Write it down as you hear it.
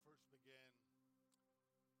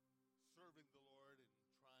serving the Lord and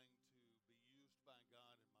trying to be used by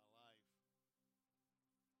God in my life,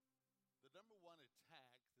 the number one attack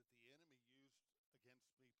that the enemy used against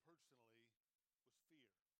me personally was fear.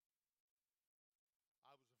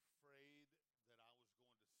 I was afraid that I was going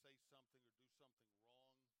to say something or do something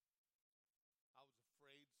wrong. I was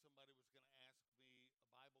afraid somebody was going to ask me a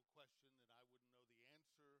Bible question and I wouldn't know the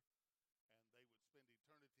answer, and they would spend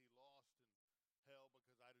eternity lost in hell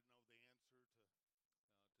because I didn't know the answer to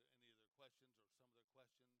any of their questions or some of their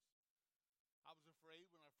questions. I was afraid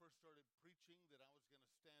when I first started preaching that I was going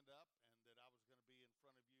to stand up and that I was going to be in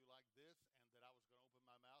front of you like this and that I was going to open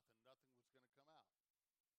my mouth and nothing was going to come out.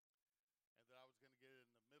 And that I was going to get in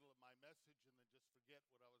the middle of my message and then just forget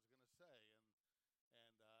what I was going to say.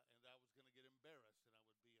 And I was going to get embarrassed and I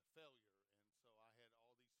would be a failure. And so I had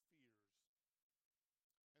all these fears.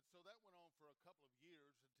 And so that went on for a couple of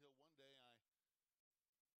years until one day I was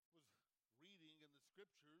reading in the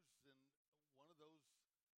scriptures, and one of those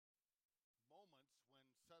moments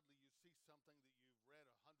when suddenly you see something that you've read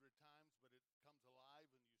 100 times, but it comes alive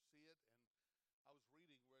and you see it. And I was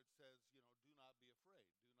reading where it says, do not be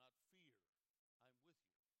afraid, do not fear, I'm with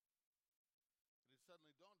you. And it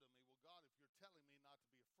suddenly dawned on me, well, God, if you're telling me not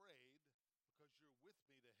to be afraid because you're with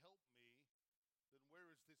me to help me, then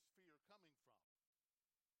where is this fear coming from?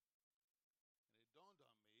 And it dawned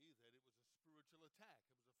on me that it was a spiritual attack.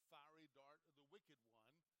 It was a fiery dart of the wicked one,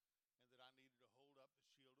 and that I needed to hold up the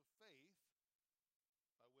shield of faith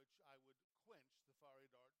by which I would quench the fiery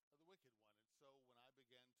dart of the wicked one. And so when I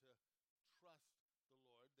began to trust the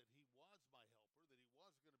Lord, that he was my helper, that he was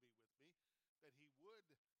going to be with me, that he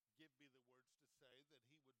would give me the words to say, that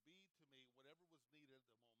he would be to me whatever was needed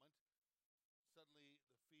at the moment, suddenly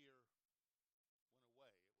the fear went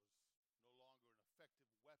away. It was no longer an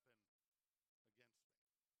effective weapon against me.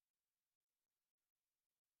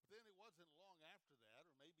 But then it wasn't long after that,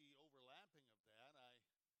 or maybe overlapping of that, I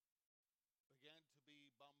began to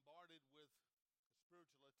be bombarded with a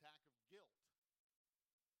spiritual attack of guilt.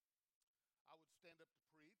 I would stand up to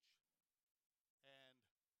preach, and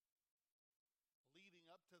leading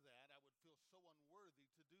up to that, I would feel so unworthy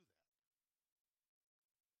to do that.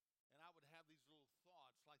 And I would have these little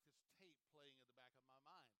thoughts like this tape playing in the back of my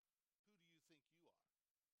mind. Who do you think you are?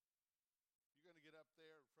 You're going to get up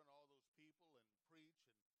there in front of all those people and preach,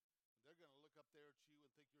 and they're going to look up there at you and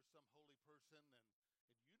think you're some holy person,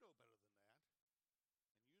 and you know better than that.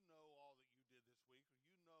 And you know all that you did this week,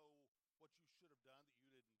 or you know what you should have done that you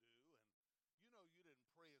didn't do, and you know you didn't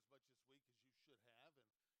pray as much this week as you should have,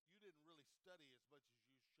 and you didn't really study as much as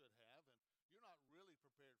you should have, and you're not really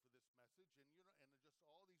prepared for this message, and and just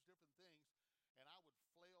all these different things. And I would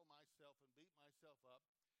flail myself and beat myself up.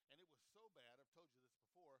 And it was so bad, I've told you this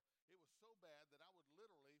before, it was so bad that I would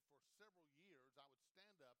literally, for several years, I would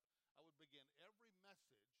stand up, I would begin every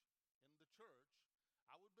message in the church,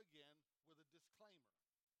 I would begin with a disclaimer.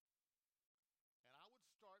 And I would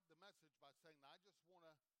start the message by saying, I just want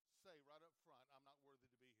to say right up front, I'm not worthy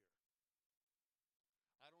to be here.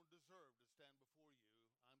 I don't deserve to stand before you.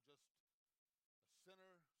 I'm just a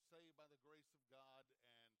sinner saved by the grace of God, and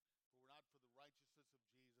if it were not for the righteousness of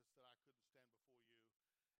Jesus, that I couldn't stand before you.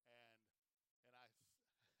 And I,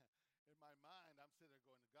 in my mind, I'm sitting there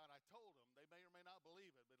going, God, I told them. They may or may not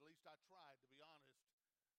believe it, but at least I tried, to be honest.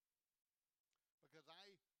 Because I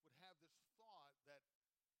would have this thought that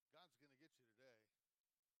God's going to get you today.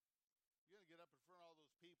 You're going to get up in front of all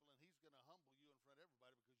those people, and he's going to humble you in front of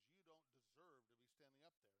everybody because you don't deserve to be standing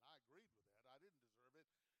up there. And I agreed with that. I didn't deserve it.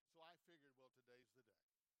 So I figured, well, today's the day.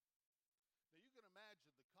 Now, you can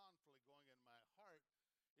imagine the conflict going in my heart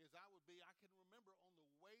is I can remember on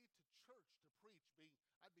the way to church to preach,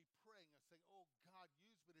 I'd be praying and saying, oh, God,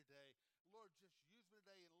 use me today. Lord, just use me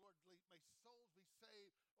today. And Lord, may souls be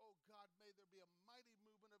saved. Oh, God, may there be a mighty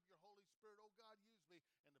movement of your Holy Spirit. Oh, God, use me.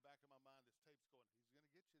 In the back of my mind, this tape's going, he's going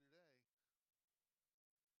to get you today.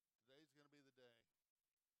 Today's going to be the day.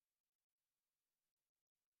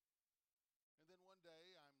 And then one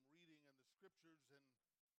day I'm reading in the scriptures, and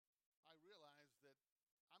I realize that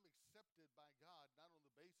I'm accepted by God not on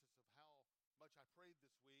the basis of how much I prayed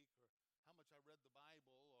this week or how much I read the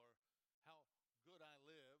Bible or how good I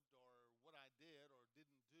lived or what I did or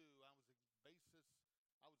didn't do.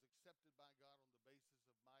 I was accepted by God on the basis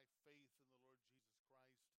of my faith in the Lord Jesus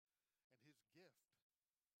Christ and his gift,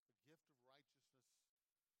 a gift of righteousness,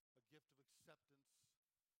 a gift of acceptance,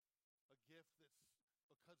 a gift that's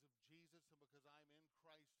because of Jesus and because I'm in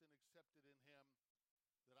Christ and accepted in him,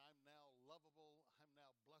 that I'm now lovable, I'm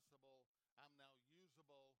now blessable, I'm now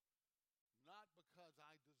usable, not because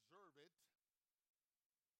I deserve it,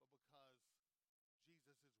 but because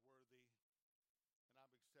Jesus is worthy and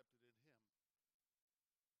I'm accepted in him.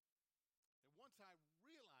 I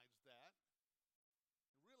realized that,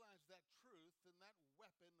 and realized that truth, then that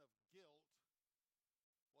weapon of guilt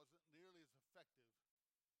wasn't nearly as effective as it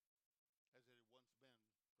had once been from the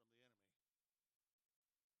enemy.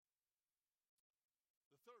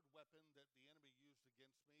 The third weapon that the enemy used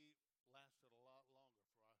against me lasted a lot longer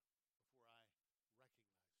before I recognized it.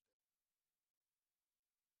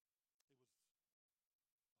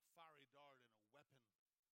 It was a fiery dart and a weapon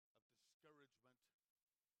of discouragement and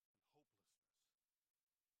hopelessness.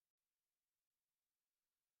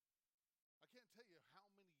 I can't tell you how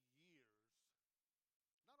many years,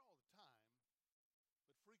 not all the time,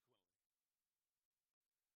 but frequently,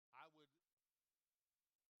 I would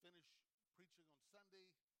finish preaching on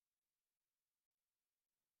Sunday.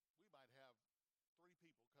 We might have 3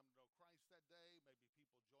 people come to know Christ that day. Maybe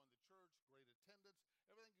people join the church, great attendance.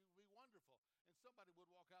 Everything would be wonderful. And somebody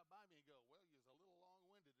would walk out by me and go, well, you was a little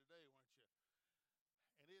long-winded today, weren't you?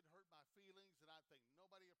 And it hurt my feelings, and I'd think,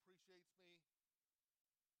 nobody appreciates me.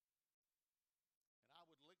 And I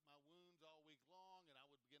would lick my wounds all week long, and I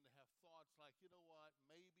would begin to have thoughts like, you know what,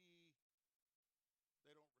 maybe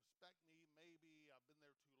they don't respect me. Maybe I've been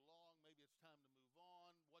there too long. Maybe it's time to move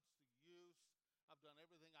on. What's the use? I've done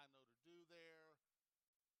everything I know to do there.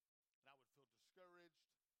 And I would feel discouraged.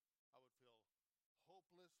 I would feel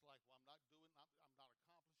hopeless, like, well, I'm not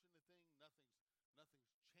accomplishing anything. Nothing's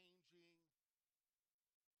changing.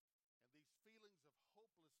 And these feelings of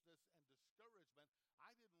hopelessness and discouragement,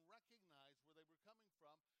 I didn't recognize where they were coming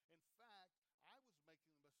from. In fact, I was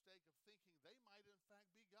making the mistake of thinking they might in fact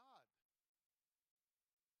be God.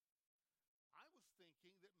 I was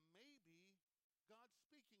thinking that maybe God's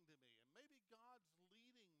speaking to me, and maybe God's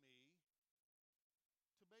leading me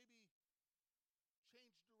to maybe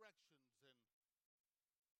change directions and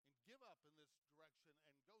give up in this direction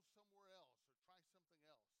and go somewhere else or try something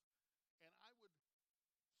else. And I would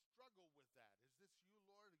struggle with that. Is this you,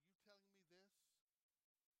 Lord? Are you telling me this?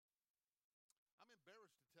 I'm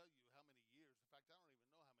embarrassed to tell you how many years. In fact, I don't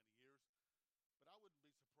even know how many years, but I wouldn't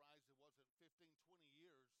be surprised it wasn't 15, 20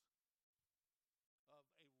 years of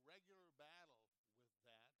a regular battle with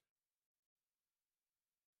that,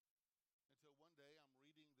 until one day I'm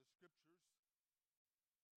reading the scriptures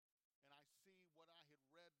and I see what I had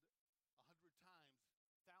read 100 times,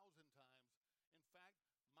 1,000 times. In fact,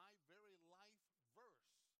 my very life verse,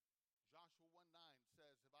 Joshua 1:9,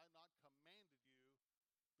 says, have I not commanded you,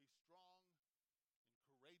 be strong and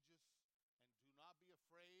courageous, and do not be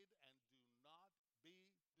afraid, and do not be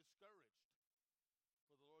discouraged.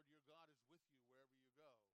 For the Lord your God is with you wherever you go.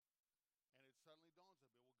 And it suddenly dawns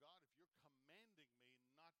on me, well, God, if you're commanding me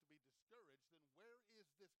not to be discouraged, then where is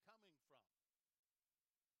this coming from?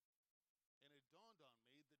 And it dawned on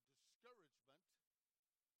me that discouragement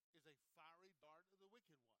is a fiery dart of the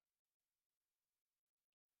wicked one.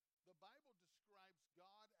 The Bible describes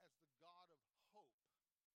God as the God of hope.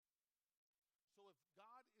 So if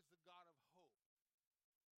God is the God of hope,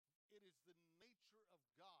 it is the nature of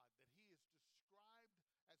God that he is described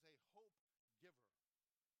as a hope giver.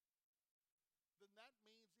 Then that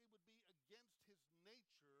means it would be against his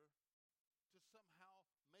nature to somehow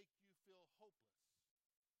make you feel hopeless.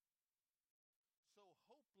 So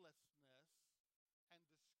hopelessness and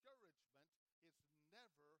discouragement is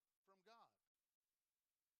never from God.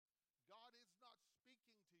 God is not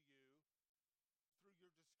speaking to you through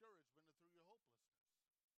your discouragement and through your hopelessness.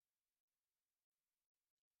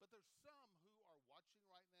 But there's some who are watching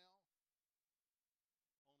right now,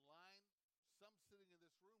 online, some sitting in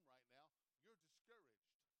this room right now, you're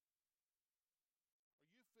discouraged.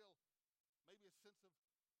 Or you feel maybe a sense of,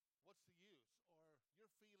 what's the use? Or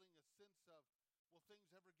you're feeling a sense of, will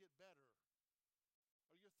things ever get better?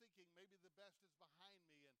 Or you're thinking maybe the best is behind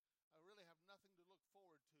me and I really have nothing to look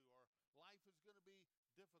forward to, or life is going to be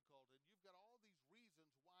difficult. And you've got all these reasons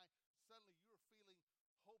why suddenly you're feeling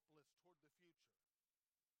hopeless toward the future.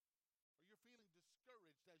 Or you're feeling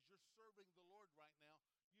discouraged as you're serving the Lord right now.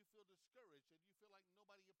 You feel discouraged and you feel like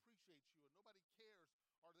nobody appreciates you and nobody cares,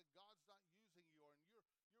 or that God's not using you, and you're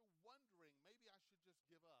wondering, maybe I should just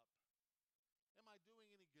give up. Am I doing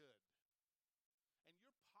any good? And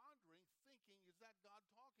you're pondering, thinking, is that God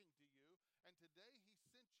talking to you? And today he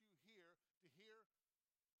sent you here to hear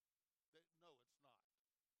that no, it's not.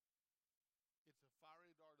 It's a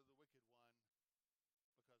fiery dart of the wicked one,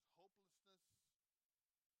 because hopelessness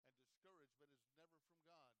and discouragement is never from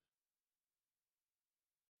God.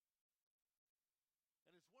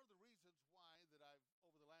 And it's one of the reasons why that I've,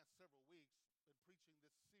 over the last several weeks, been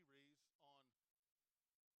preaching this series on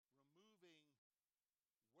removing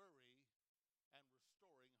worry and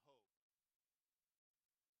restoring hope.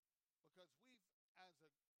 Because we've, as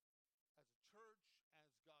a church,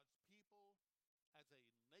 as God's people,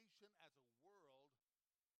 nation, as a world,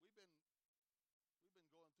 we've been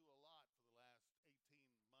going through a lot for the last 18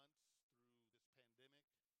 months through this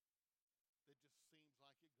pandemic that just seems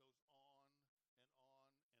like it goes on and on and on.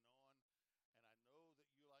 And I know that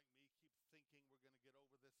you, like me, keep thinking we're going to get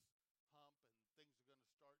over this hump and things are going to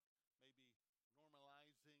start maybe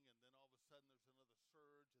normalizing, and then all of a sudden there's another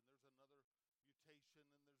surge and there's another mutation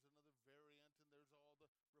and there's another variant and there's all the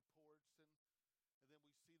reports, and then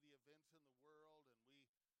we see the events in the world, and we're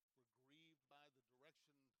grieved by the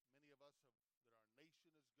direction many of us have, that our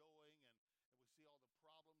nation is going, and we see all the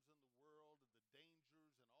problems in the world and the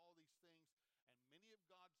dangers and all these things. And many of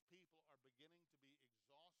God's people are beginning to be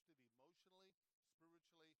exhausted emotionally,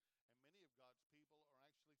 spiritually, and many of God's people are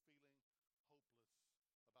actually feeling hopeless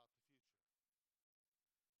about the future.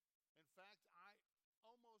 In fact,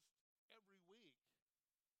 almost every week,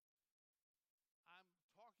 I'm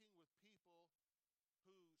talking with people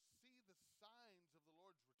who see the signs of the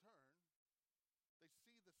Lord's return. They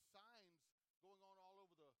see the signs going on all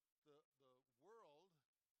over the world,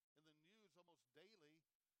 in the news almost daily,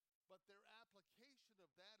 but their application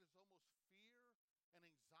of that is almost fear and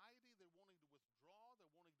anxiety. They're wanting to withdraw.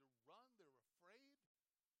 They're wanting to run. They're afraid.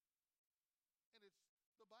 And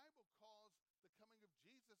the Bible calls the coming of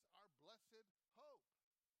Jesus our blessed hope.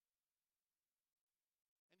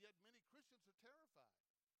 And yet many Christians are terrified,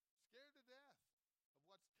 scared to death of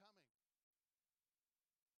what's coming.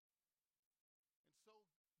 And so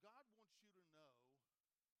God wants you to know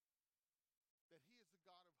that He is the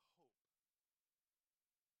God of hope,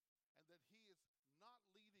 and that He is not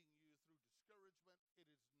leading you through discouragement. It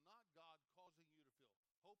is not God causing you to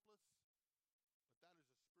feel hopeless, but that is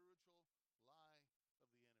a spiritual lie of the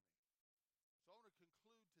enemy. So I want to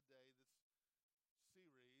conclude today this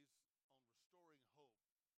series on restoring hope,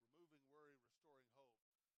 removing worry, restoring hope,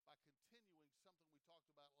 by continuing something we talked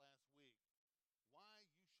about last week: why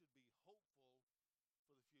you should be hopeful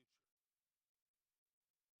for the future.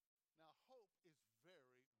 Now, hope is very,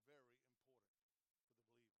 very important for the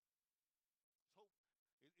believer.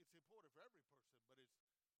 It's important for every person, but it's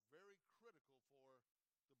very critical for the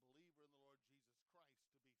believer in the Lord Jesus Christ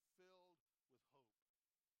to be filled with hope.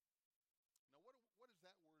 Now, what does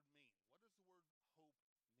that word mean? What does the word hope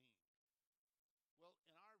mean? Well,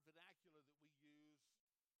 in our vernacular that we use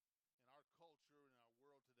in our culture, in our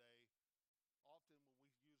world today, often when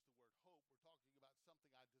we use the word hope, we're talking about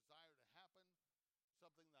something I desire to happen,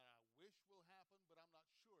 something that I wish will happen, but I'm not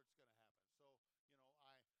sure it's going to happen. So,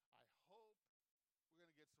 I hope we're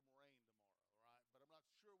going to get some rain tomorrow, all right? But I'm not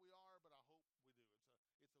sure we are, but I hope we do.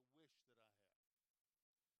 It's a wish that I have.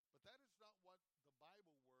 But that is not what the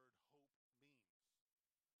Bible word hope means.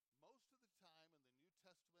 Most of the time in the New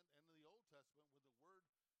Testament and in the Old Testament, when the word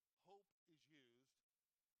hope is used,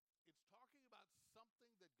 it's talking about something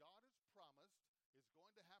that God has promised is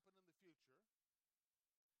going to happen in the future.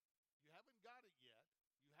 You haven't got it yet.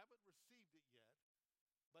 You haven't received it yet.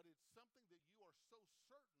 But it's something that you are so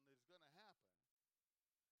certain is going to happen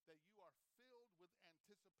that you are filled with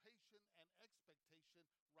anticipation and expectation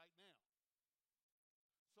right now.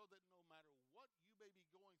 So that no matter what you may be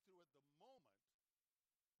going through at the moment,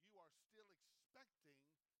 you are still expecting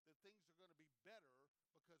that things are going to be better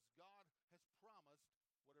because God has promised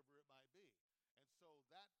whatever it might be. And so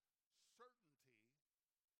that certainty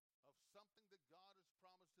of something that God has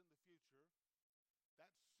promised in the future,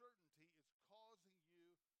 that certainty is causing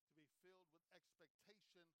you to be filled with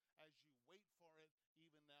expectation as you wait for it,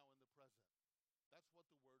 even now in the present. That's what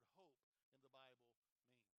the word hope in the Bible means.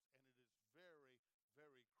 And it is very,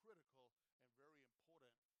 very critical and very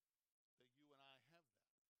important that you and I have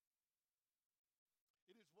that.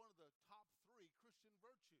 It is one of the top 3 Christian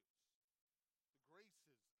virtues, the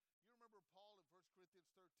graces. You remember Paul in 1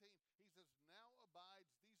 Corinthians 13, he says, now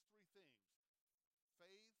abides these 3 things: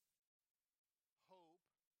 faith, hope,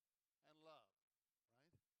 and love,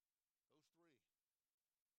 right? Those 3,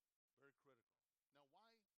 very critical. Now, why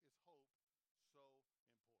is hope so important?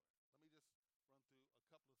 Let me just run through a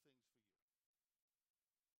couple of things for you.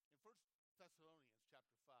 In 1 Thessalonians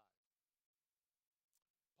chapter 5,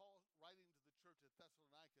 Paul, writing to the church at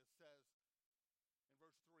Thessalonica, says in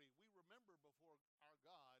verse 3, we remember before our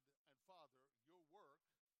God and Father your work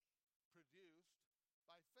produced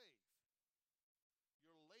by faith,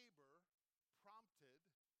 your labor prompted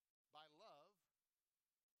by love,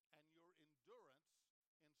 and your endurance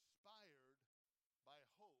inspired by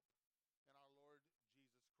hope in our Lord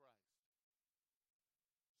Jesus Christ.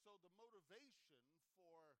 So the motivation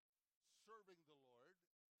for serving the Lord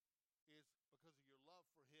is because of your love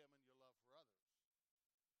for Him and your love for others.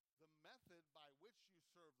 The method by which you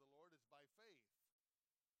serve the Lord is by faith.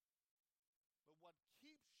 But what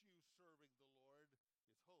keeps you serving the Lord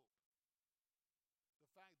is hope.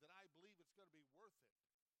 going to be worth it.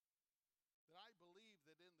 That I believe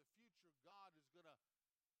that in the future, God is going to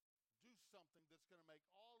do something that's going to make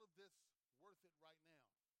all of this worth it right now.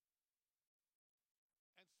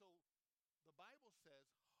 And so the Bible says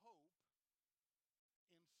hope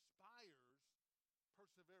inspires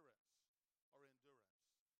perseverance or endurance.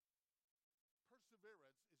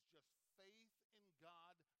 Perseverance is just faith in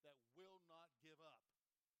God that will not give up.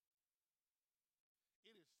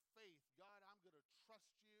 It is faith. God, I'm going to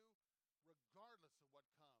trust you regardless of what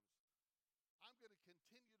comes. I'm going to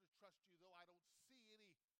continue to trust you though I don't see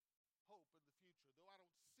any hope in the future, though I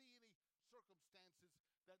don't see any circumstances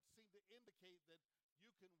that seem to indicate that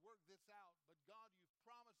you can work this out. But God, you've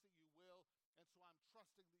promised that you will, and so I'm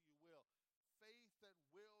trusting that you will. Faith that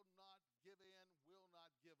will not give in, will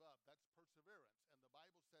not give up. That's perseverance. And the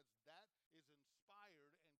Bible says that is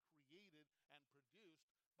inspired and created and produced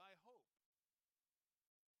by hope.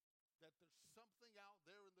 That there's something out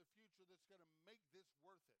there in the future that's going to make this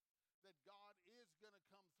worth it. That God is going to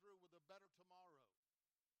come through with a better tomorrow.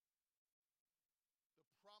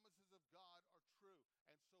 The promises of God are true. And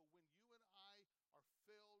so when you and I are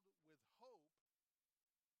filled with hope,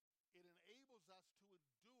 it enables us to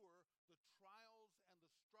endure the trials and the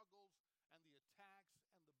struggles and the attacks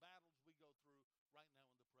and the battles we go through right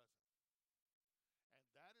now in the present. And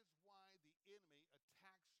that is why the enemy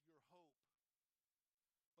attacks your hope.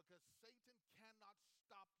 Because Satan cannot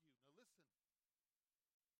stop you. Now listen.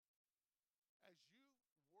 As you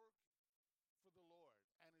work for the Lord,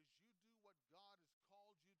 and as you do what God has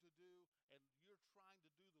called you to do, and you're trying to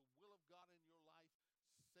do the will of God in your life,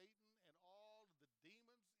 Satan and all of the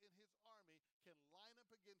demons in his army can line up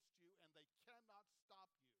against you, and they cannot stop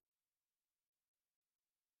you.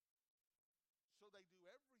 So they do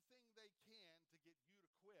everything they can to get you to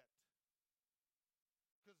quit.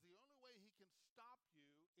 Because the only way he can stop you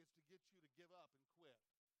is to get you to give up and quit.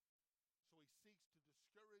 So he seeks to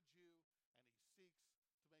discourage you, and he seeks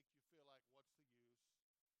to make you feel like, what's the use?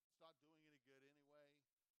 It's not doing any good anyway.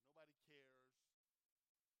 Nobody cares.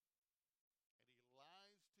 And he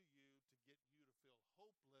lies to you to get you to feel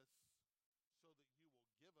hopeless so that you will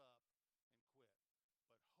give up and quit.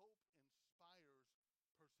 But hope inspires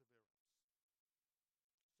perseverance.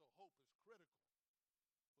 So hope is critical for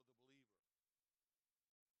the believer.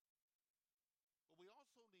 But we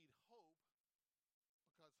also need hope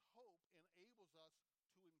because hope enables us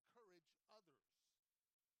to encourage others.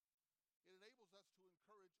 It enables us to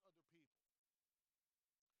encourage other people.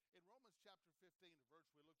 In Romans chapter 15, the verse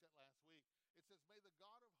we looked at last week, it says, "May the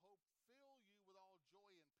God of hope fill you with all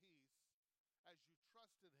joy and peace as you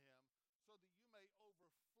trust in him, so that you may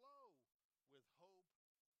overflow with hope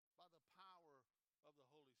by the power of the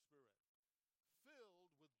Holy Spirit." Filled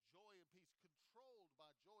with joy and peace, controlled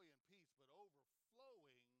by joy and peace, but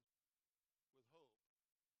overflowing with hope.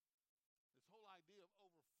 This whole idea of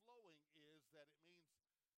overflowing is that it means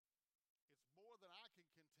it's more than I can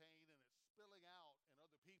contain, and it's spilling out, and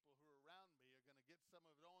other people who are around me are going to get some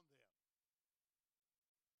of it on them.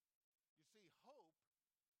 You see, hope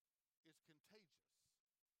is contagious.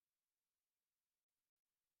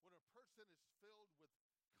 When a person is filled with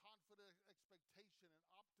confident expectation and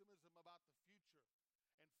optimism about the future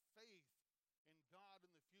and faith in God in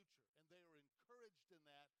the future, and they are encouraged in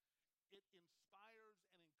that, it inspires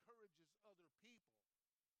and encourages other people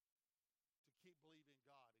to keep believing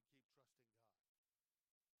God and keep trusting God.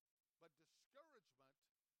 But discouragement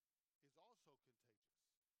is also contagious.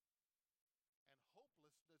 And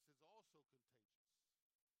hopelessness is also contagious.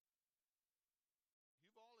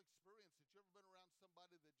 You've all experienced it. You ever been around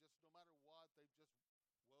somebody that just no matter what, they've just,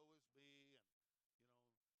 woe is me, and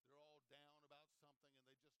they're all down about something, and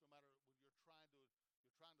they just, no matter, when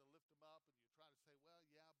you're trying to lift them up, and you're trying to say, well,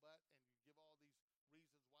 yeah, but, and you give all these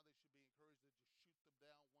reasons why they should be encouraged, they just shoot them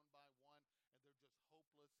down one by one, and they're just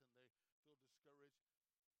hopeless, and they feel discouraged.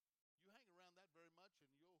 You hang around that very much,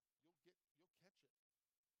 and you'll catch it.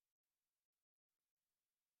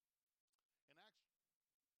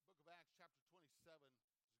 In book of Acts, chapter 27,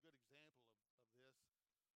 is a good example of this.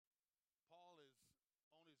 Paul is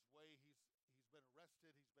on his way. He's been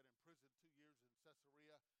arrested. He's been in prison 2 years in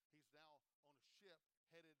Caesarea. He's now on a ship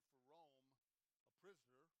headed for Rome, a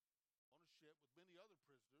prisoner on a ship with many other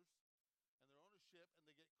prisoners. And they're on a ship, and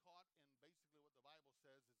they get caught in basically what the Bible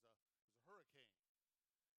says is a hurricane.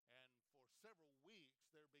 And for several weeks,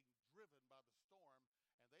 they're being driven by the storm,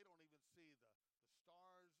 and they don't even see the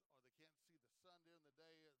stars, or they can't see the sun during the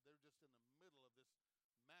day. They're just in the middle of this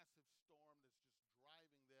massive storm that's just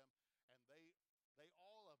driving them, and they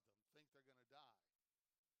all of them think they're going to die.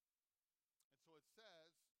 And so it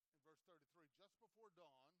says in verse 33, just before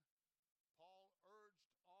dawn, Paul urged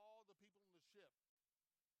all the people in the ship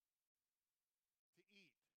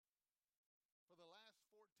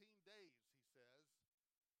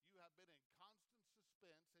been in constant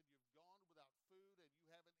suspense and you've gone without food and you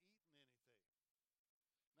haven't eaten anything.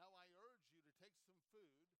 Now I urge you to take some food.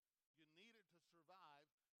 You need it to survive.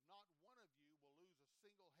 Not one of you will lose a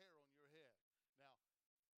single hair on your head. Now,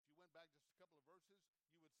 if you went back just a couple of verses,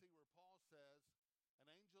 you would see where Paul says, an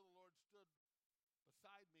angel of the Lord stood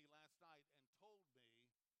beside me last night and told me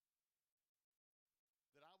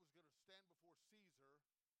that I was going to stand before Caesar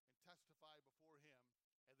and testify before him,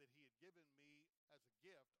 and that he had given me as a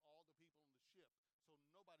gift all the people on the ship, so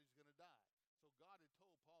nobody's going to die. So God had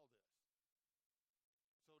told Paul this.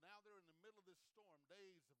 So now they're in the middle of this storm.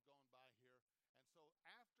 Days have gone by here. And so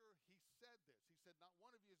after he said this, he said, not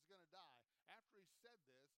one of you is going to die. After he said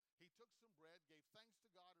this, he took some bread, gave thanks to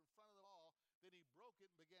God in front of them all. Then he broke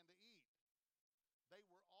it and began to eat. They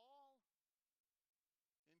were all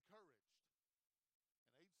encouraged and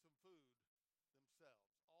ate some food themselves.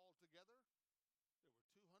 All together, there were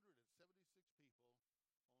 276 people on board.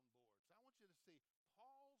 So I want you to see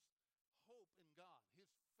Paul's hope in God, his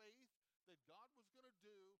faith that God was going to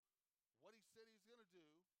do what he said he's going to do.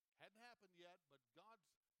 Hadn't happened yet, but God's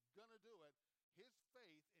going to do it. His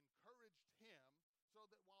faith encouraged him so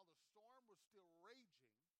that while the storm was still raging,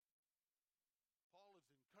 Paul is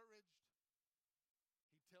encouraged.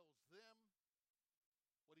 He tells them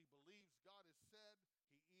what he believes God has said.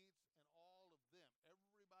 He eats, and all of them,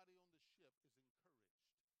 everybody on the ship is encouraged.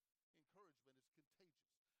 Encouragement is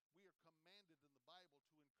contagious. We are commanded in the Bible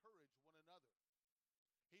to encourage one another.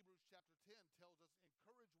 Hebrews chapter 10 tells us,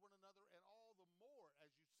 encourage one another, and all the more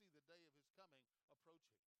as you see the day of his coming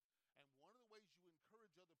approaching. And one of the ways you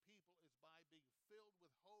encourage other people is by being filled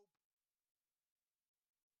with hope,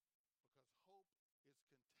 because hope is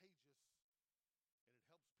contagious and it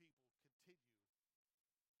helps people continue to persevere.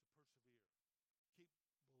 Keep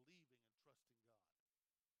believing and trusting God.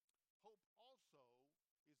 Hope also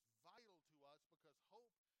is vital to us because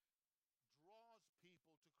hope draws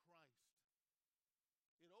people to Christ.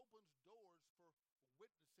 It opens doors for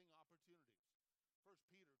witnessing opportunities. 1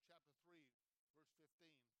 Peter chapter 3, verse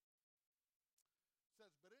 15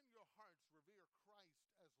 says, but in your hearts revere Christ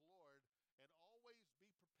as Lord, and always be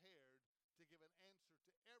prepared to give an answer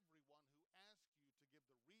to everyone who asks you to give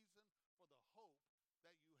the reason for the hope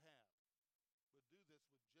that you have. But do this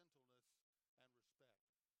with gentleness and respect.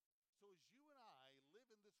 So as you and I live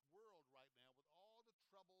in this world right now with all the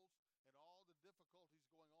troubles and all the difficulties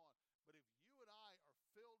going on, but if you and I are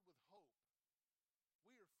filled with hope,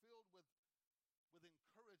 we are filled with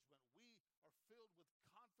encouragement, we are filled with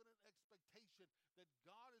confident expectation that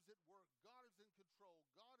God is at work, God is in control,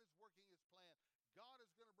 God is working his plan, God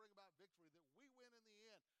is going to bring about victory, that we win in the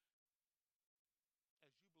end.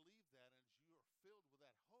 As you believe that and as you are filled with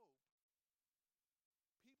that hope,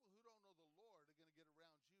 people who don't know the Lord are going to get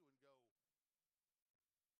around you and go,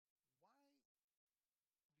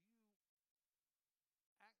 why do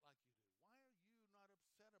you act like you do? Why are you not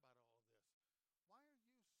upset about all of this? Why are you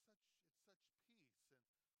at such peace?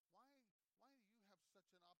 And why do you have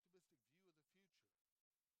such an optimistic view of the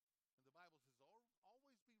future? And the Bible says,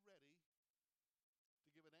 always be ready to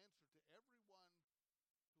give an answer to everyone who asks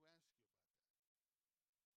you about that.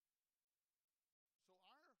 So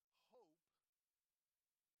our hope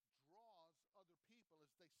draws other people.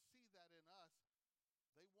 As they see that in us,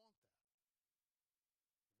 they want that.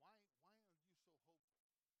 Why are you so hopeful?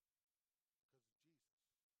 Because of Jesus.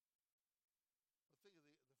 But think of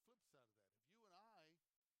the flip side of that. If you and I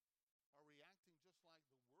are reacting just like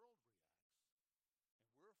the world reacts,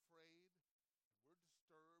 and we're afraid, and we're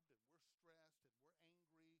disturbed, and we're stressed, and we're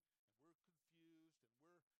angry, and we're confused, and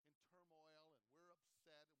we're in turmoil, and we're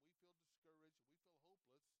upset, and we feel discouraged, and we feel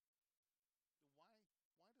hopeless, then why does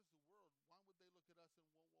the world, why would they look at us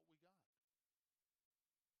and want what we got?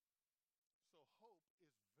 So hope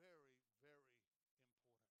is very, very important.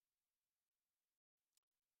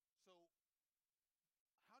 So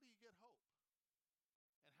how do you get hope?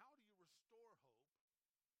 And how do you restore hope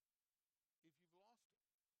if you've lost it?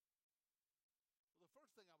 Well, the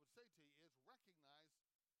first thing I would say to you is recognize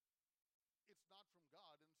it's not from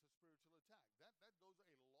God and it's a spiritual attack. That goes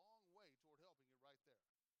a long way toward helping you right there.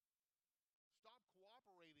 Stop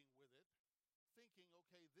cooperating with it, thinking,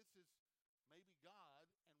 okay, this is maybe God,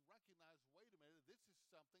 and recognize, wait a minute, this is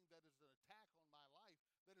something that is an attack on my life,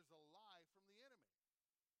 that is a lie from the enemy.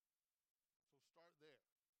 So start there.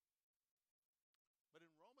 But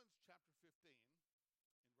in Romans chapter 15,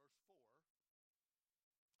 in verse 4,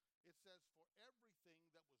 it says, for everything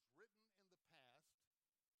that was written in the past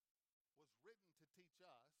was written to teach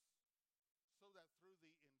us, so that through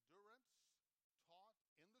the endurance taught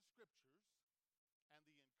in the scriptures and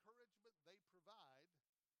the encouragement they provide,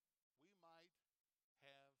 we might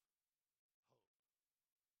have hope.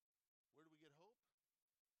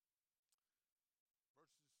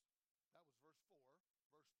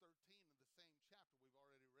 13 in the same chapter we've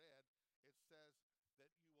already read, it says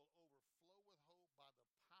that you will overflow with hope by the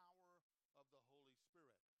power of the Holy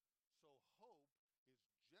Spirit. So hope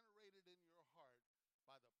is generated in your heart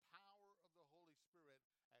by the power of the Holy Spirit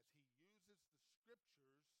as he uses the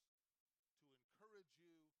scriptures to encourage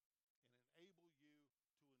you and enable you to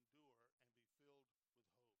endure and be filled with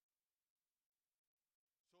hope.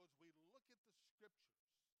 So as we look at the scriptures,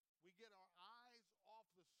 we get our eyes off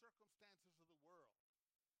the circumstances of the world.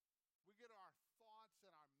 We get our thoughts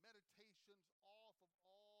and our meditations off of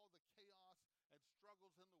all the chaos and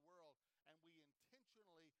struggles in the world, and we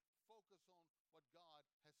intentionally focus on what God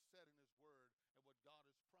has said in his word and what God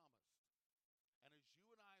has promised. And as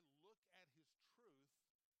you and I look at his truth,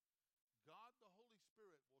 God the Holy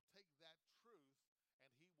Spirit will take that truth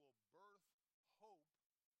and he will birth hope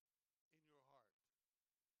in your heart.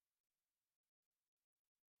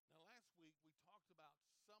 Now, last week we talked about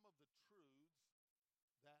some of the truths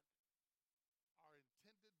that are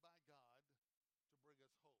intended by God to bring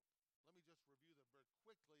us hope. Let me just review them very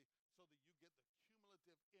quickly so that you get the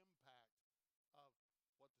cumulative impact of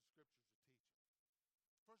what the scriptures are teaching.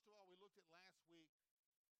 First of all, we looked at last week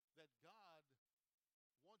that God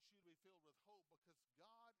wants you to be filled with hope because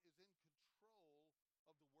God is in control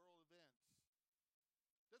of the world events.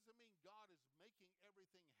 Doesn't mean God is making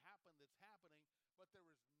everything happen that's happening, but there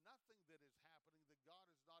is nothing that is happening that God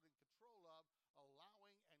is not in control of,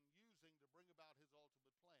 allowing and using to bring about his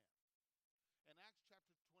ultimate plan. In Acts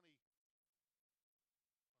chapter 4, I believe it is.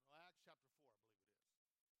 We have that up there.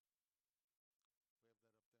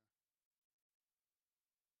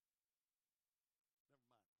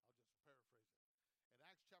 Never mind, I'll just paraphrase it. In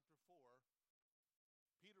Acts chapter 4,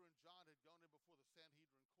 Peter and John had gone in before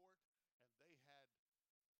the Sanhedrin court, and they had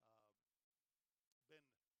been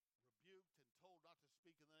rebuked and told not to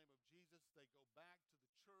speak in the name of Jesus. They go back to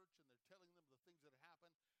the church and they're telling them the things that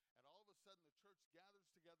happened. And all of a sudden the church gathers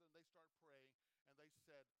together and they start praying. And they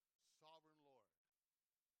said, Sovereign Lord,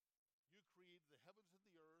 you created the heavens and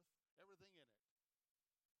the earth, everything in it.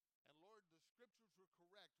 And Lord, the scriptures were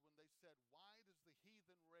correct when they said, why does the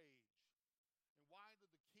heathen rage? And why do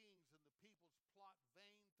the kings and the peoples plot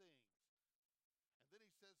vain things? And then he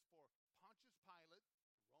says, for Pontius Pilate,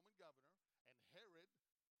 Roman governor, and Herod,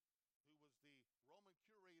 who was the Roman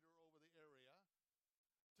curator over the area,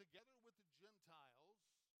 together with the Gentiles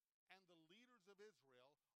and the leaders of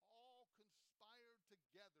Israel, all conspired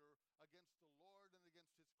together against the Lord and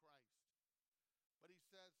against his Christ. But he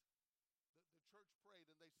says, the church prayed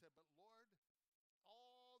and they said, but Lord,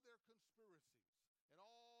 all their conspiracies and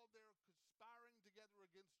all their conspiring together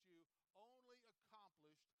against you only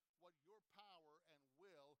accomplished what your power and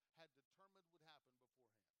will had determined would happen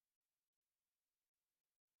beforehand.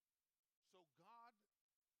 So God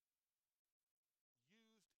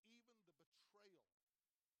used even the betrayal,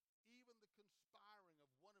 even the conspiring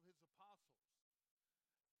of one of his apostles,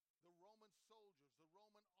 the Roman soldiers, the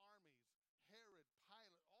Roman armies, Herod,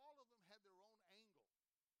 Pilate, all of them had their own angle.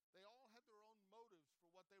 They all had their own motives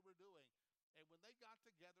for what they were doing. And when they got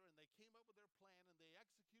together and they came up with their plan and they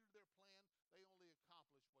executed their plan, they only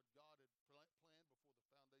accomplished what God had planned before the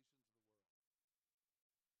foundations of the world.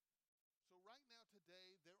 So right now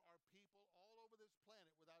today, there are people all over this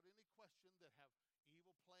planet without any question that have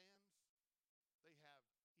evil plans. They have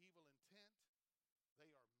evil intent.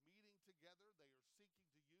 They are meeting together. They are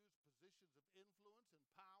seeking to use positions of influence and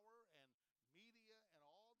power and media and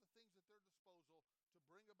all the things at their disposal to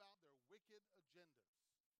bring about their wicked agendas.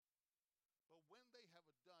 But when they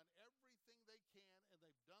have done everything they can and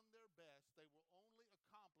they've done their best, they will only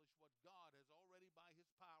accomplish what God has already by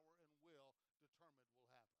his power and will determined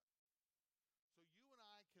will happen. So you and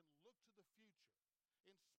I can look to the future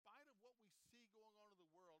in spite of what we see going on in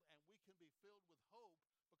the world, and we can be filled with hope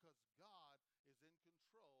because God is in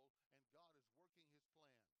control and God is working his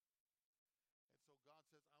plan. And so God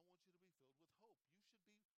says, I want you to be filled with hope.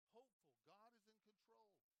 You should be hopeful. God is in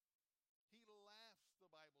control. He laughs, the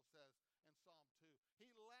Bible says in Psalm 2. He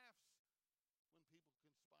laughs when people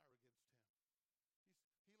conspire against him.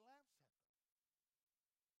 He laughs at them.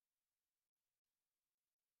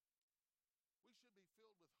 We should be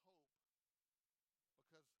filled with hope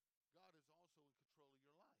because God is also in control of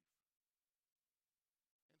your life.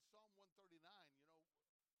 In Psalm 139,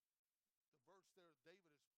 the verse there,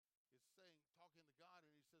 David is saying, talking to God,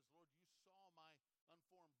 and he says, Lord, you saw my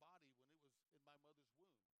unformed body when it was in my mother's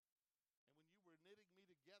womb. And when you were knitting me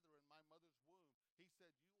together in my mother's womb, he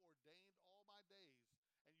said, you ordained all my days,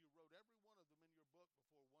 and you wrote every one of them in your book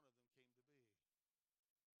before one of them came to be.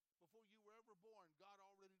 Before you were ever born, God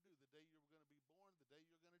already knew the day you were going to be born, the day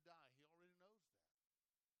you're going to die. He already knows that.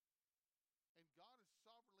 And God is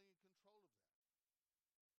sovereignly in control of that.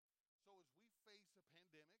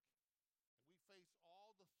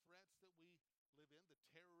 live in, the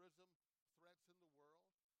terrorism threats in the world.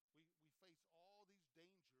 We face all these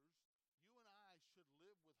dangers. You and I should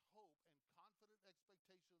live with hope and confident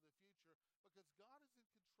expectation of the future because God is in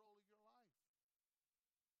control of your life.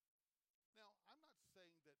 Now, I'm not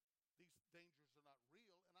saying that these dangers are not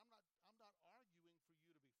real, and I'm not arguing for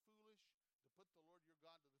you to be foolish, to put the Lord your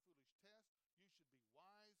God to the foolish test. You should be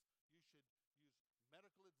wise. You should use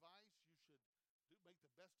medical advice. You should make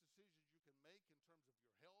the best decisions you can make in terms of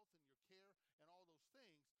your health and your care and all those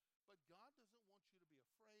things. But God doesn't want you to be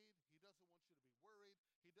afraid. He doesn't want you to be worried.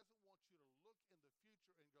 He doesn't want you to look in the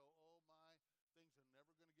future and go, oh my, things are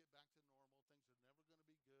never going to get back to normal. Things are never going to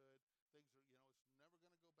be good. Things are, it's never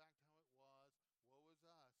going to go back to how it was. Woe is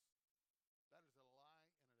us. That is a lie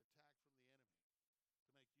and an attack from the enemy to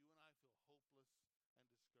make you and I feel hopeless and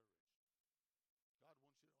discouraged. God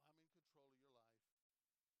wants you to know, I'm in control of your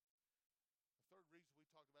life. The third reason we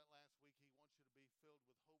talked about last week, he wants you to be filled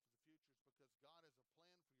with hope for the future, is because God has a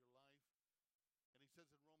plan for your life. And he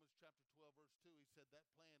says in Romans chapter 12, verse 2, he said that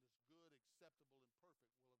plan is good, acceptable, and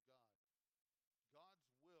perfect will of God. God's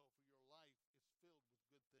will for your life is filled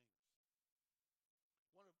with good things.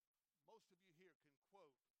 Most of you here can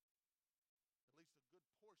quote at least a good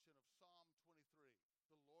portion of Psalm 23.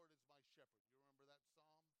 The Lord is my shepherd. You remember that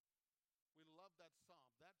psalm? We love that psalm.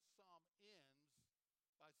 That psalm ends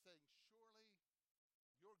by saying, surely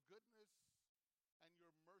your goodness and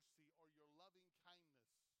your mercy or your loving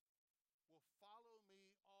kindness will follow me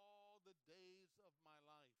all the days of my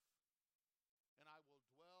life, and I will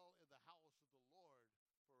dwell in the house of the Lord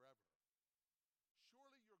forever.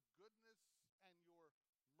 Surely your goodness and your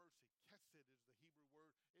mercy, kesed is the Hebrew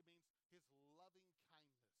word. It means his loving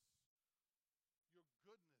kindness. Your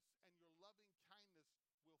goodness and your loving kindness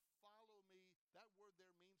will follow me. That word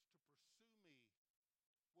there means to pursue me,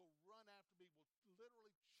 will run after me, will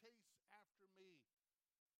literally chase after me.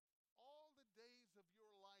 All the days of your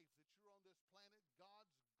life that you're on this planet,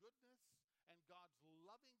 God's goodness and God's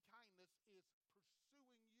loving kindness is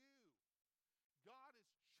pursuing you. God is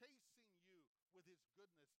chasing you with his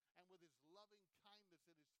goodness and with his loving kindness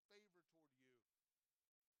and his favor toward you.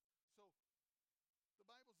 So the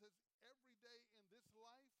Bible says every day in this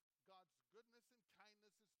life, God's goodness and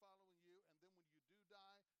kindness is following you. And then when you do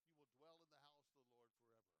die, you will dwell in the house of the Lord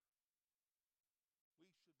forever. We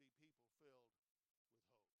should be people filled with hope.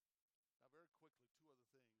 Now, very quickly, two other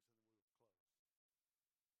things, and then we will close.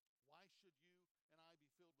 Why should you and I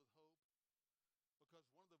be filled with hope? Because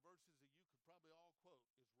one of the verses that you could probably all quote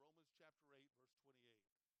is Romans chapter 8, verse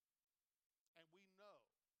 28. And we know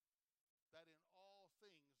that in all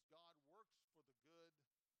things God works for the good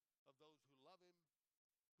of those who love him,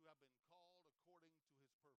 who have been called according to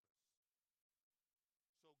his purpose.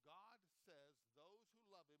 So God says those who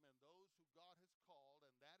love him and those who God has called,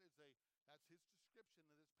 and that's his description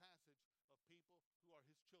in this passage of people who are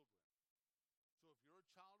his children. So if you're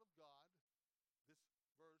a child of God, this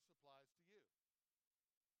verse applies to you.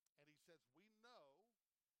 And he says, we know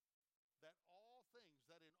that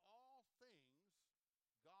in all things,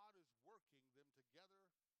 God is working them together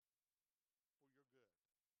for your good.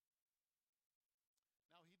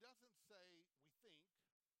 Now, he doesn't say we think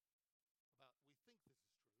this is true.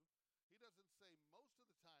 He doesn't say most of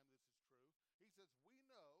the time this is true. He says we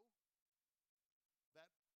know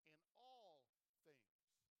that in all things,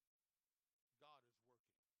 God is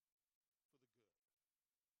working for the good.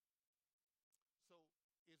 So,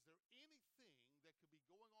 is there anything that could be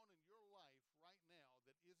going on in your life right now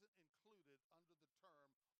that isn't included under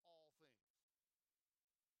the term all things?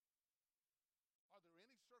 Are there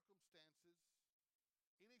any circumstances,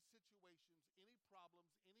 any situations, any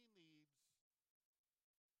problems, any needs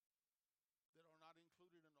that are not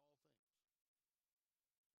included in all things?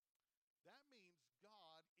 That means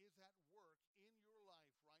God is at work in your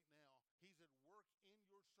life right now. He's at work in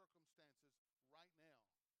your circumstances right now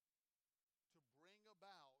to bring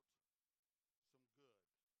about some good.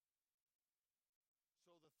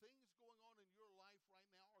 So the things going on in your life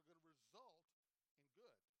right now are going to result in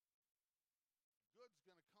good. Good's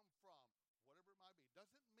going to come from whatever it might be.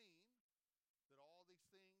 Doesn't mean that all these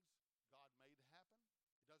things God made happen.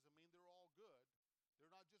 It doesn't mean they're all good.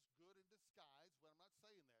 They're not just good in disguise. Well, I'm not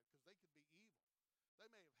saying that, because they could be evil. They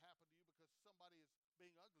may have happened to you because somebody is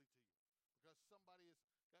being ugly to you, because somebody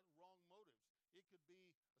has got wrong motives. It could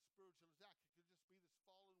be a spiritual attack. It could just be this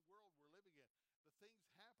fallen world we're living in. The things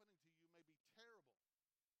happening to you may be terrible.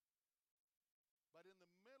 But in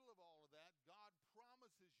the middle of all of that, God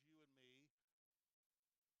promises you and me,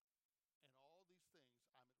 and all these things,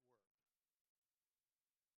 I'm at work.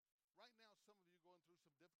 Right now, some of you are going through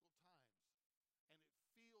some difficult times, and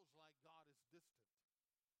it feels like God is distant,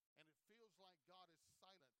 and it feels like God is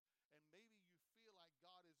silent, and maybe you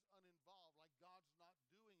God is uninvolved, like God's not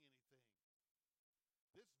doing anything.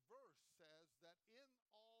 This verse says that in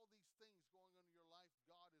all these things going on in your life,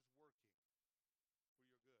 God is working for your good.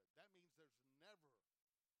 That means there's never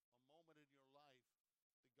a moment in your life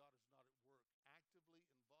that God is not at work, actively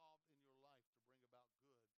involved in your life to bring about good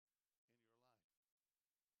in your life.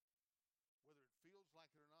 Whether it feels like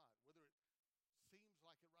it or not, whether it seems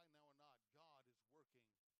like it right now or not, God is working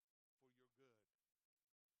for your good.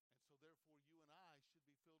 And so therefore you and I should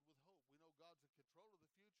be filled with hope. We know God's in control of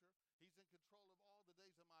the future. He's in control of all the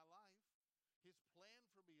days of my life. His plan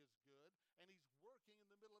for me is good, and he's working in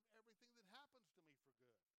the middle of everything that happens to me for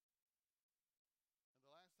good. And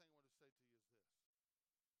the last thing I want to say to you is this.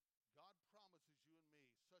 God promises you and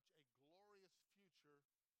me such a glorious future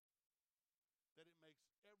that it makes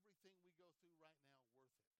everything we go through right now worth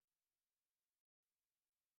it.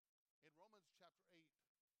 In Romans chapter 8,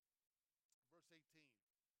 verse 18,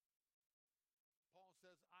 Paul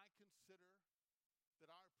says, I consider that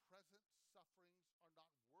our present sufferings are not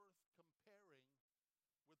worth comparing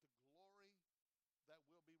with the glory that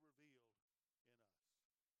will be revealed in us.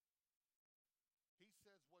 He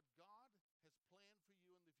says what God has planned for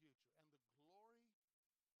you in the future and the glory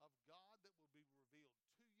of God that will be revealed to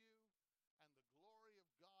you and the glory of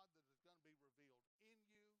God that is going to be revealed in you.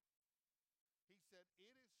 He said it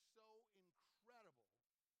is so incredible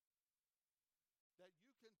that you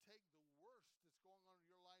can take the worst that's going on in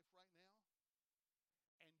your life right now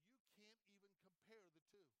and you can't even compare the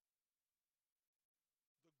two.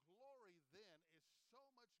 The glory then is so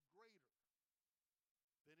much greater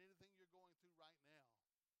than anything you're going through right now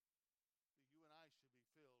that you and I should be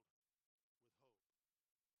filled with hope.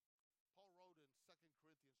 Paul wrote in 2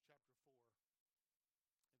 Corinthians chapter 4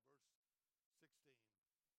 in verse 16,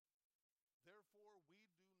 therefore we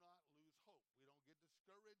do not lose hope. We don't get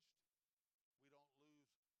discouraged. We don't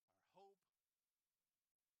lose our hope.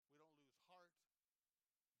 We don't lose heart.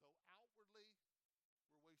 Though outwardly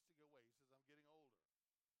we're wasting away. He says, I'm getting older.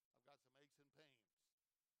 I've got some aches and pains.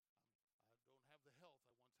 I don't have the health I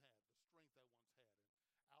once had, the strength I once had.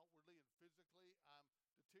 And outwardly and physically, I'm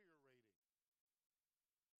deteriorating.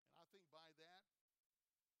 And I think by that,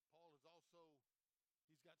 Paul is also,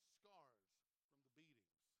 he's got scars from the beatings.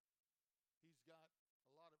 He's got a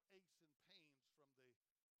lot of aches and pains from the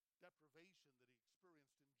deprivation that he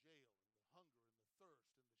experienced in jail, and the hunger and the thirst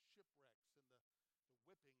and the shipwrecks and the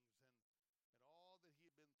whippings and all that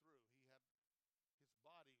he had been through. He had his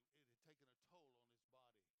body, it had taken a toll on his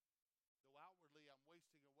body. Though outwardly I'm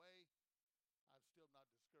wasting away, I'm still not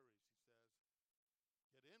discouraged, he says.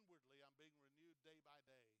 Yet inwardly I'm being renewed day by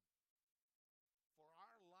day. For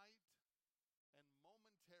our light and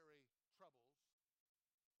momentary troubles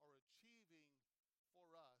are achieving for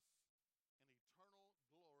us an eternal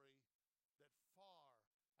glory that far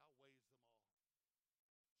outweighs them all.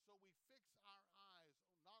 So we fix our eyes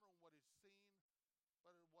not on what is seen,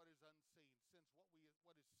 but on what is unseen. Since what is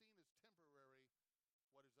seen is temporary,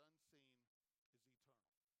 what is unseen is eternal.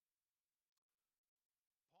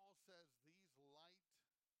 Paul says these light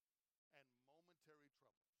and momentary troubles.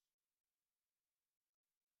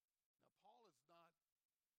 Now Paul is not,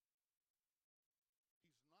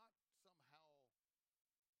 he's not somehow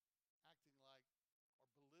acting like or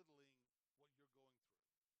belittling what you're going through.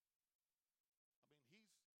 I mean,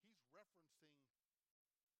 he's referencing the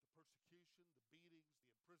persecution, the beatings, the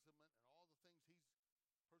imprisonment, and all the things he's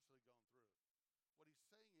personally gone through. What he's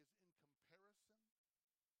saying is, in comparison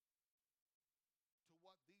to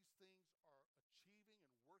what these things are achieving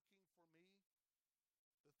and working for me,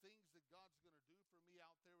 the things that God's going to do for me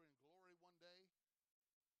out there in glory one day,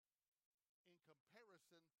 in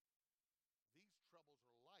comparison, these troubles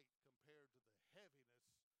are light compared to the heaviness,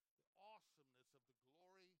 the awesomeness of the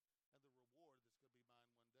glory and the reward that's going to be mine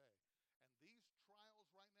one day. And these trials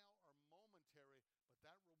right now are momentary, but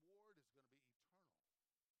that reward is going to be eternal.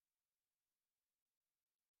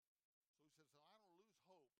 So he says, I don't lose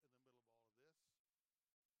hope in the middle of all of this,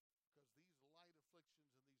 because these light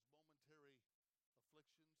afflictions and these momentary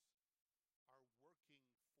afflictions are working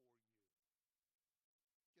for you.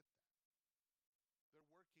 Get that? They're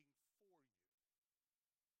working for you,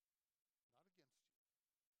 not against you.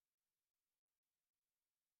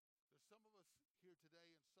 There's some of us here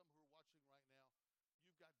today and some who are watching right now,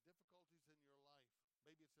 you've got difficulties in your life.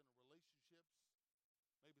 Maybe it's in relationships.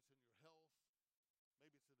 Maybe it's in your health.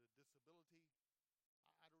 Maybe it's in a disability.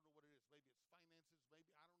 I don't know what it is. Maybe it's finances. Maybe,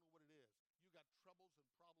 I don't know what it is. You got troubles and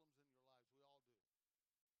problems in your lives. We all do.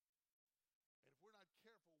 And if we're not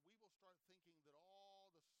careful, we will start thinking that all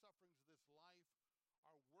the sufferings of this life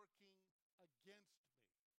are working against me.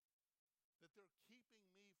 That they're keeping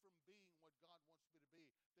me from being what God wants me to be.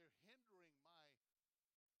 They're hindering my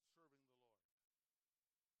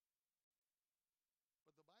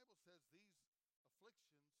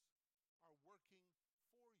working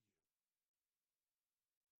for you.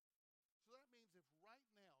 So that means if right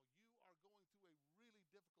now you are going through a really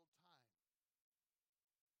difficult time,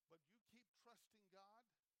 but you keep trusting God,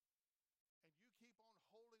 and you keep on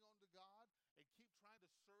holding on to God, and keep trying to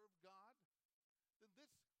serve God, then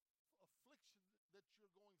this affliction that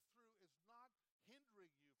you're going through is not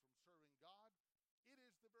hindering you from serving God. It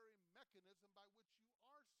is the very mechanism by which you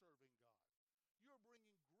are serving God. You're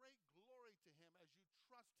bringing great glory to Him as you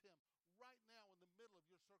trust Him right now in the middle of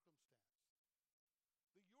your circumstance.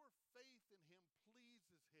 That your faith in Him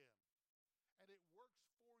pleases Him, and it works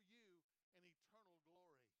for you in eternal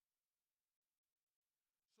glory.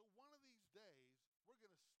 So one of these days, we're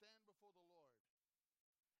going to stand before the Lord,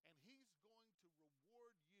 and He's going to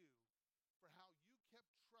reward you for how you kept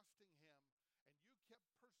trusting Him, and you kept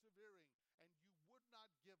persevering, and you would not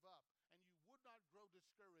give up, and you would not grow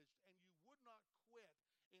discouraged, and you would not quit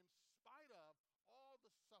in spite of all the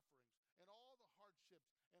sufferings and all the hardships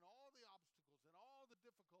and all the obstacles and all the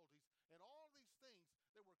difficulties and all these things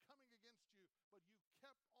that were coming against you, but you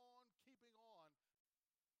kept on keeping on.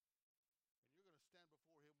 And you're going to stand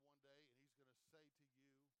before Him one day, and He's going to say to you,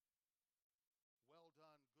 "Well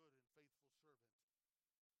done, good and faithful servant."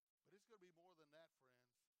 But it's going to be more than that,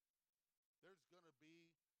 friends. There's going to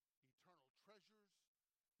be eternal treasures.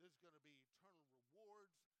 There's going to be eternal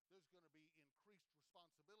rewards. There's going to be increased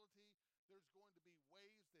responsibility. There's going to be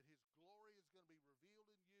ways that His glory is going to be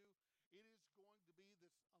revealed in you. It is going to be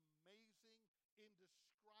this amazing,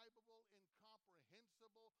 indescribable,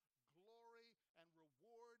 incomprehensible glory and reward that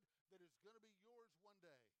is going to be yours one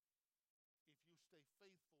day if you stay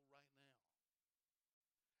faithful right now.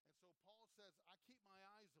 And so Paul says, I keep my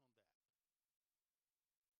eyes on that,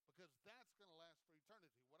 because that's going to last for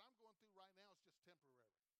eternity. What I'm going through right now is just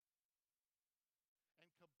temporary.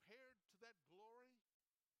 And compared to that glory,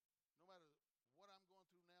 no matter what I'm going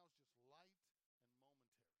through now is just light and momentary.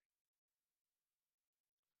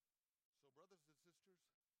 So brothers and sisters,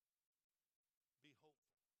 be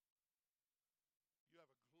hopeful. You have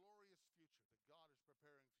a glorious future that God is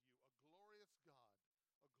preparing for you. A glorious God,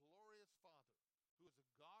 a glorious Father, who is a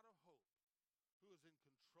God of hope, who is in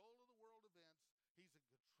control of the world events. He's in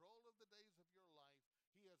control of the days of your life.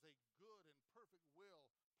 He has a good and perfect will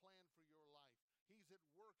planned for your life. He's at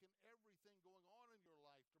work in everything going on in your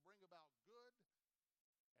life to bring about good.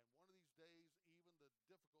 And one of these days, even the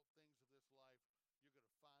difficult things of this life, you're going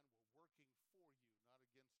to find we're working for you, not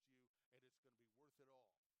against you, and it's going to be worth it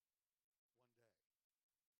all one day.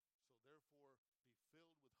 So therefore, be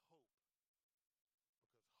filled with hope,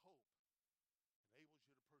 because hope enables you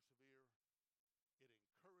to persevere, it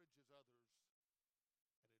encourages others, and it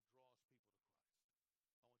draws people to Christ. I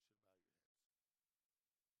want you to bow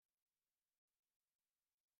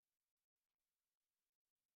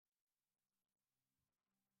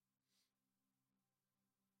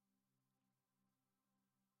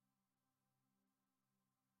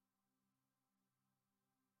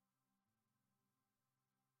your heads.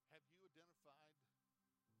 Have you identified that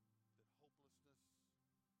hopelessness,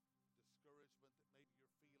 discouragement that maybe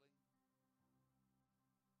you're feeling,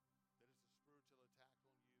 that is a spiritual attack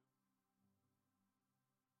on you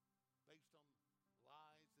based on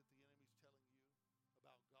lies that the enemy's telling you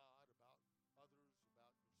about God, about others,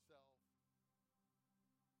 about yourself?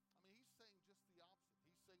 I mean, he's saying just the opposite.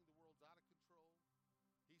 He's saying the world's out of control.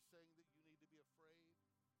 He's saying that you need to be afraid.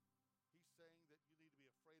 He's saying that you need to be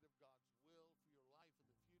afraid of God's will for your life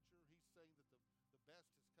in the future. He's saying that the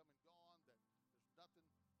best has come and gone, that there's nothing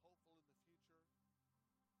hopeful in the future.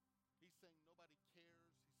 He's saying nobody cares.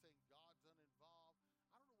 He's saying God's uninvolved.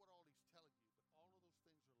 I don't know what all he's telling you, but all of those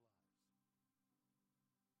things are lies.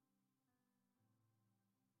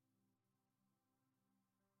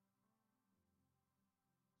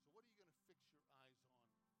 So what are you going to fix your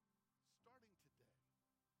eyes on starting today?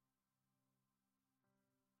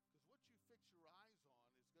 Because what you fix your eyes on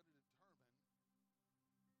is going to determine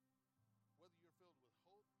whether you're filled with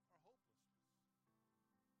hope or hopelessness.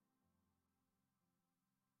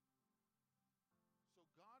 So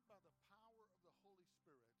God, by the power of the Holy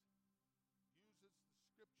Spirit, uses the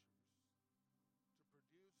Scriptures to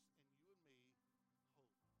produce in you and me hope.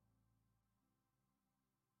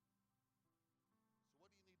 So what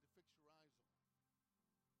do you need to fix your eyes on?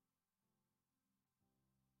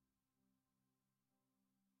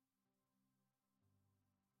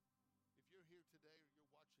 If you're here today or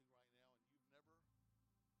you're watching right now and you've never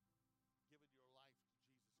given your life to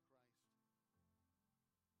Jesus Christ,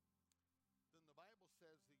 then the Bible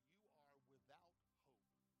says that you are without hope.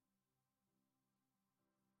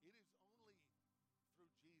 It is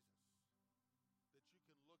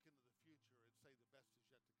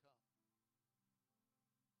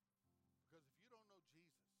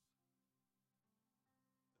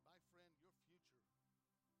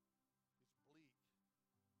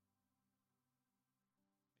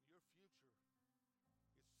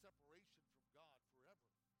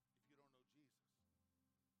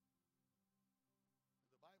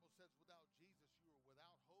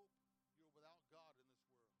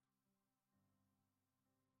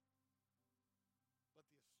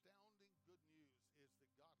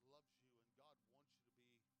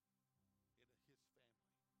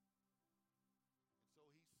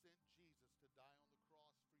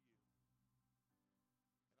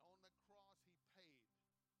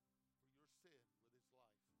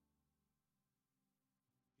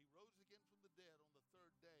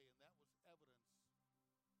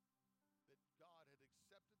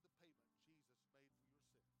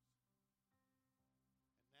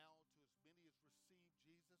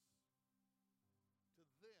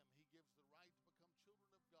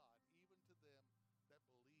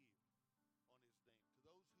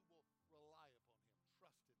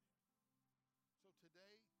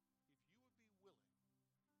today, if you would be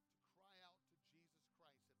willing to cry out to Jesus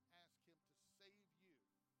Christ and ask him to save you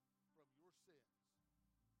from your sins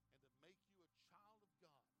and to make you a child of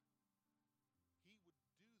God, he would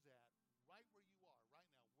do that right where you are right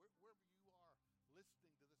now, wherever you are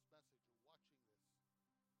listening to this message or watching this,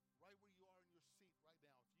 right where you are in your seat right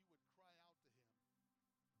now. If you would cry out to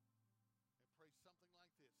him and pray something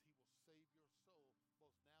like this, he will save your soul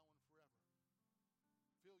both now and forever.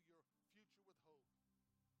 Fill your future with hope.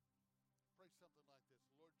 Pray something like this: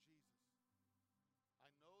 Lord Jesus, I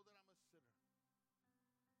know that I'm a sinner,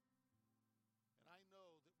 and I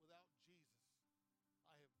know that without Jesus, I have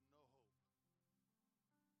no hope.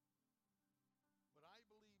 But I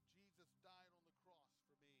believe Jesus died on the cross for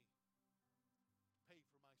me to pay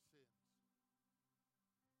for my sins.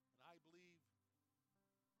 And I believe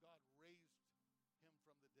God raised him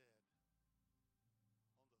from the dead on the third day.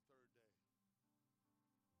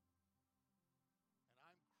 And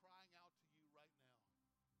I'm crying out to you right now,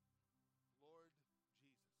 Lord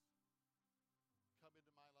Jesus, come into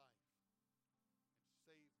my life and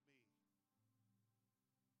save me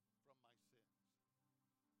from my sins.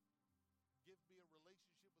 Give me a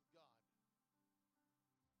relationship with God.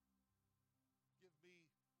 Give me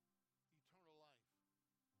eternal life and a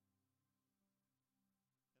future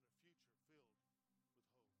filled with hope.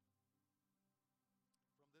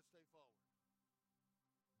 From this day forward,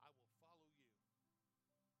 I will follow you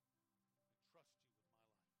and trust you with my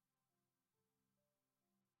life.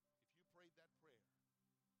 If you prayed that prayer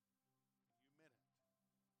and you meant it,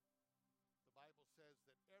 the Bible says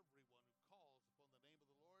that everyone who calls upon the name of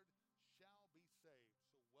the Lord shall be saved.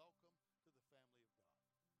 So welcome to the family of God.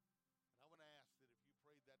 And I want to ask that if you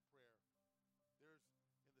prayed that prayer, there's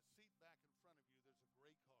in the seat back in front of you, there's a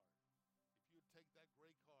gray card. If you would take that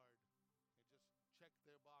gray card and just check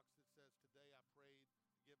their box that says, today I prayed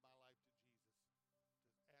to give my life to Jesus,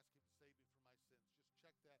 to ask him to save me from my sins. Just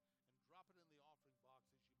check that and drop it in the offering box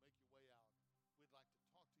as you make your way out. We'd like to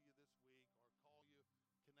talk to you this week or call you,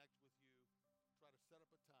 connect with you, try to set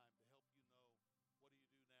up a time to help you know what do you do now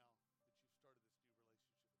that you've started this new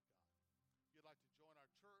relationship with God. If you'd like to join our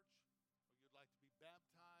church, or you'd like to be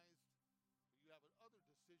baptized, or you have other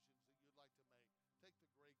decisions that you'd like to make, take the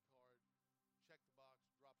gray card, check the box,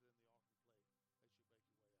 drop it in the offering plate as you make your way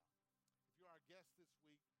out. If you're our guest this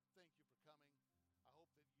week, thank you for coming. I hope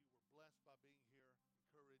that you were blessed by being here,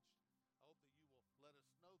 encouraged. I hope that you will let us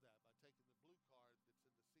know that by taking the blue card that's in the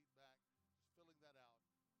seat back, just filling that out,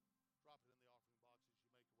 drop it in the offering box as you make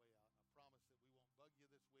your way out. I promise that we won't bug you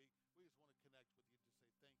this week. We just want to connect with you and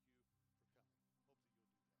just say thank you for coming. Hope that you'll do that.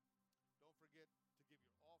 Don't forget to give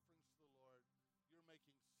your offerings to the Lord. You're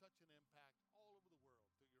making such an impact all over the world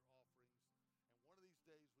through your offerings. And one of these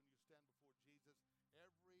days when you stand before Jesus,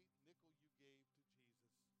 every nickel you gave to Jesus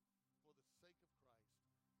for the sake of Christ,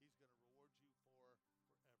 he's going to reward you for forever.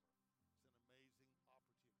 It's an amazing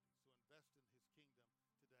opportunity. So invest in his kingdom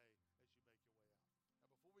today as you make your way out. Now,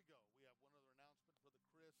 before we go, we have one other announcement.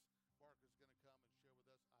 Brother Chris Barker is going to come and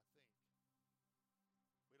share with us, I think.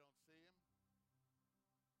 We don't see him? All right.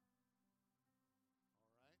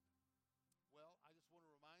 Well, I just want to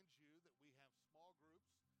remind you that we have small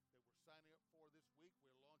groups that we're signing up for this week.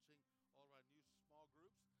 We're launching all of our new small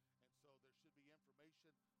groups, and so there should be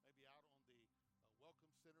information maybe out on the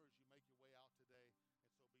Welcome Center as you make your way out today. And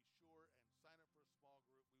so be sure and sign up for a small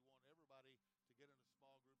group. We want everybody to get in a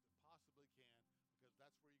small group that possibly can, because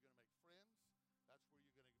that's where you're going to make friends. That's where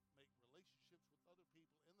you're going to make relationships with other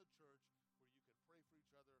people in the church, where you can pray for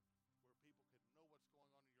each other, where people can know what's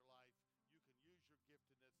going on in your life. You can use your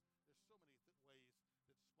giftedness. There's so many ways that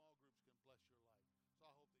small groups can bless your life. So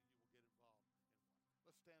I hope that you will get involved in one.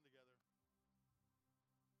 Let's stand together.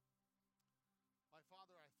 My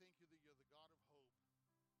Father, I thank you that you're the God of hope.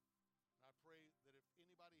 And I pray that if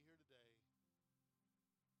anybody here today is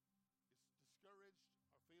discouraged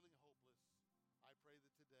or feeling hopeless, I pray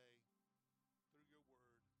that today, through your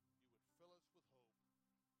word, you would fill us with hope, that,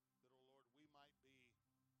 oh Lord, we might be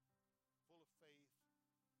full of faith,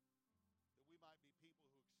 that we might be people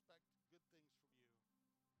who expect good things from you,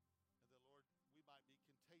 and that, Lord, we might be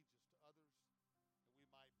contagious to others, and we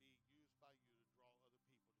might be used by you to draw other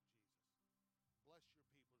people to Jesus. Bless your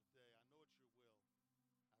people today. I know it's your will.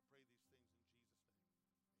 I pray these things in Jesus' name.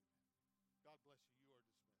 Amen. God bless you.